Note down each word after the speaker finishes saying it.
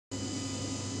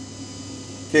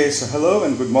Okay, so hello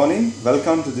and good morning.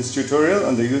 Welcome to this tutorial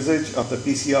on the usage of the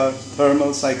PCR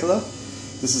thermal cycler.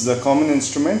 This is a common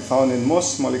instrument found in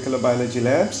most molecular biology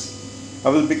labs. I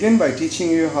will begin by teaching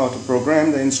you how to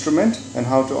program the instrument and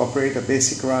how to operate a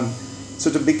basic run.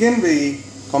 So to begin, we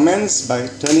commence by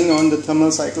turning on the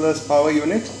thermal cycler's power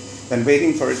unit and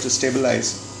waiting for it to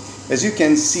stabilize. As you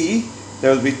can see,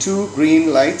 there will be two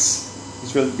green lights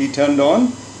which will be turned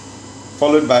on,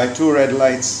 followed by two red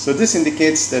lights. So this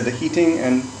indicates that the heating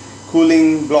and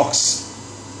cooling blocks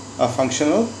are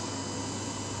functional.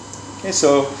 Okay,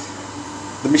 so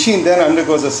the machine then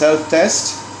undergoes a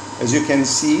self-test. As you can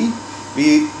see,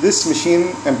 this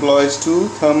machine employs two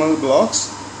thermal blocks.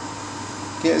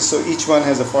 Okay, so each one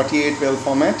has a 48 well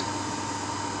format.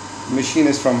 The machine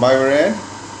is from BIO-RAD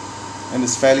and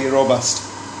is fairly robust.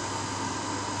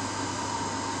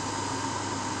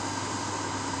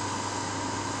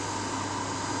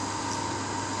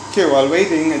 Okay, while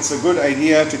waiting, it's a good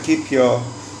idea to keep your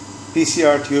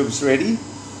PCR tubes ready.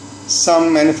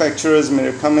 Some manufacturers may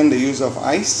recommend the use of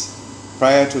ice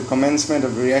prior to commencement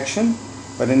of the reaction,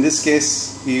 but in this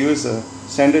case we use a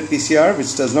standard PCR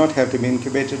which does not have to be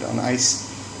incubated on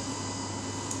ice.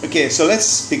 Okay, so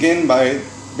let's begin by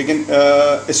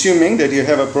assuming that you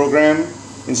have a program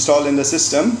installed in the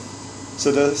system.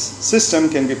 So the system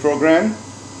can be programmed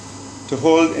to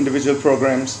hold individual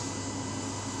programs.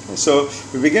 So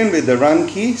we begin with the run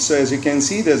key. So as you can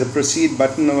see, there's a proceed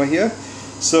button over here.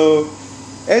 So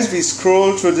as we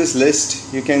scroll through this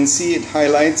list, you can see it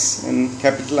highlights and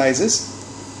capitalizes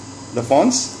the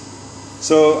fonts.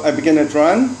 So I begin at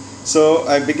run. So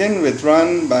I begin with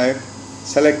run by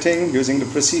selecting using the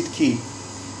proceed key.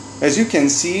 As you can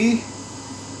see,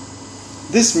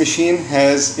 this machine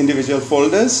has individual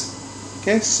folders.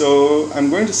 Okay, so I'm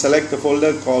going to select the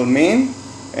folder called main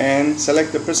and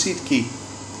select the proceed key.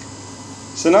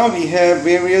 So now we have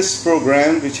various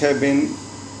programs which have been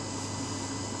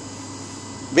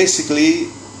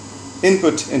basically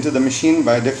input into the machine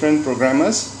by different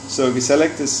programmers. So we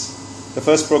select the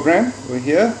first program over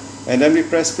here and then we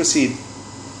press proceed.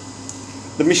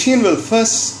 The machine will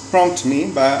first prompt me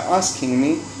by asking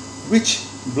me which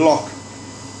block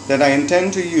that I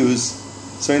intend to use.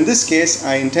 So in this case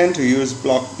I intend to use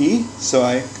block B, so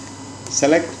I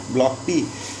select block B.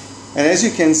 And as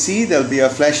you can see, there will be a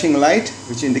flashing light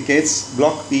which indicates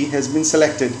block B has been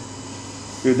selected.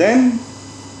 You then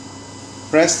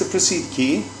press the proceed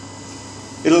key.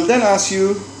 It will then ask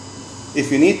you if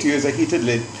you need to use a heated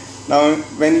lid. Now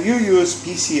when you use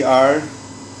PCR,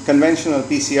 conventional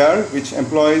PCR, which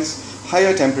employs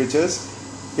higher temperatures,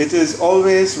 it is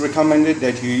always recommended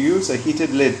that you use a heated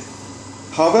lid.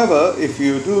 However, if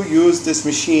you do use this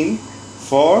machine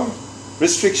for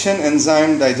restriction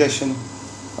enzyme digestion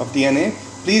of DNA,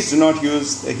 please do not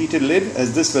use a heated lid,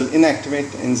 as this will inactivate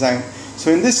the enzyme.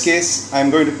 So in this case, I'm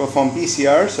going to perform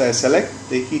PCR, so I select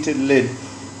the heated lid.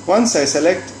 Once I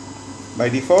select, by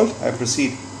default, I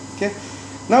proceed. Okay.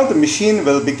 Now the machine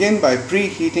will begin by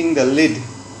preheating the lid.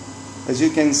 As you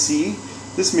can see,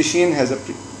 this machine has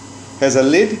a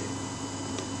lid.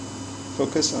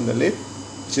 Focus on the lid,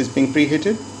 which is being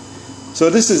preheated. So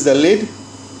this is the lid,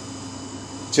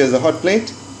 which has a hot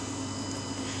plate.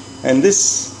 And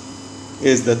this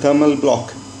is the thermal block,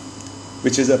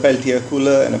 which is a Peltier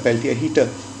cooler and a Peltier heater.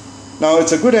 Now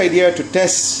it's a good idea to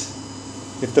test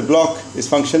if the block is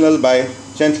functional by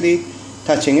gently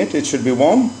touching it. It should be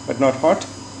warm but not hot.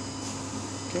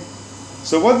 Okay.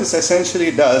 So what this essentially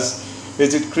does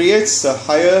is it creates a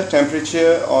higher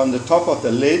temperature on the top of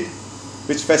the lid,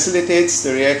 which facilitates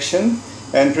the reaction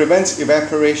and prevents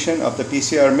evaporation of the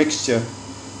PCR mixture.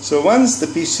 So once the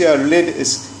PCR lid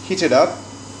is heated up,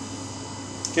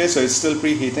 okay, so it's still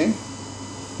preheating,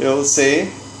 it will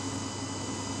say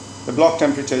the block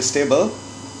temperature is stable.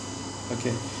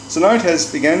 Okay, so now it has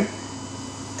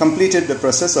completed the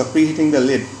process of preheating the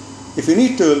lid. If you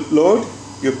need to load,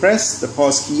 you press the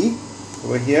pause key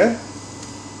over here.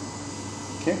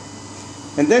 Okay,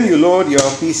 and then you load your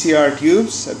PCR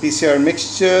tubes, a PCR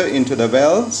mixture into the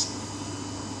wells.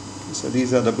 Okay, so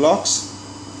these are the blocks.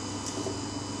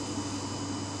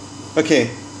 Okay,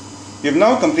 you've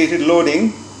now completed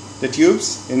loading the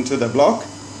tubes into the block.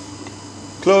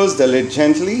 Close the lid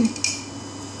gently,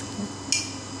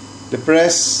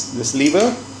 depress this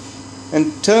lever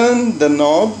and turn the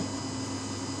knob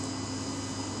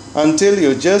until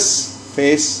you just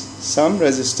face some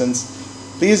resistance.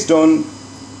 Please don't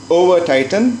over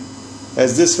tighten,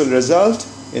 as this will result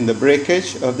in the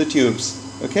breakage of the tubes.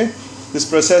 Okay, this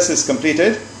process is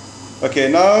completed. Okay,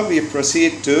 now we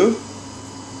proceed to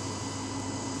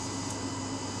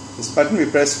this button. We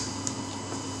press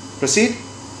proceed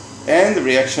and the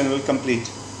reaction will complete.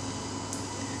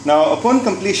 Now, upon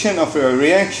completion of your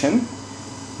reaction,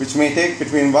 which may take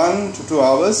between 1 to 2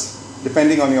 hours,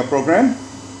 depending on your program,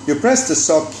 you press the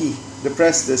stop key. You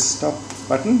press this stop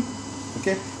button.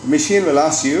 Okay, the machine will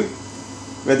ask you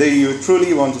whether you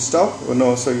truly want to stop or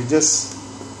no. So you just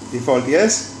default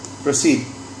yes, proceed.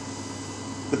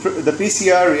 The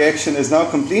PCR reaction is now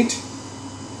complete.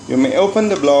 You may open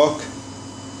the block,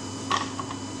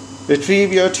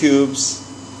 retrieve your tubes,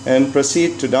 and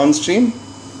proceed to downstream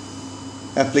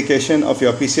application of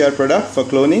your PCR product for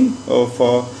cloning or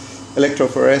for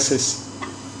electrophoresis.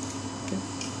 Okay.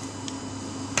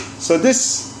 So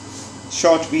this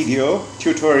short video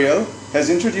tutorial has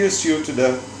introduced you to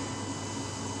the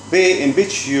way in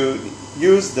which you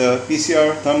use the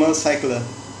PCR thermal cycler.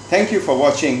 Thank you for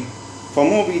watching. For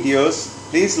more videos,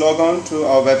 please log on to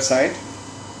our website,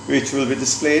 which will be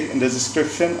displayed in the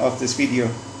description of this video.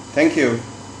 Thank you.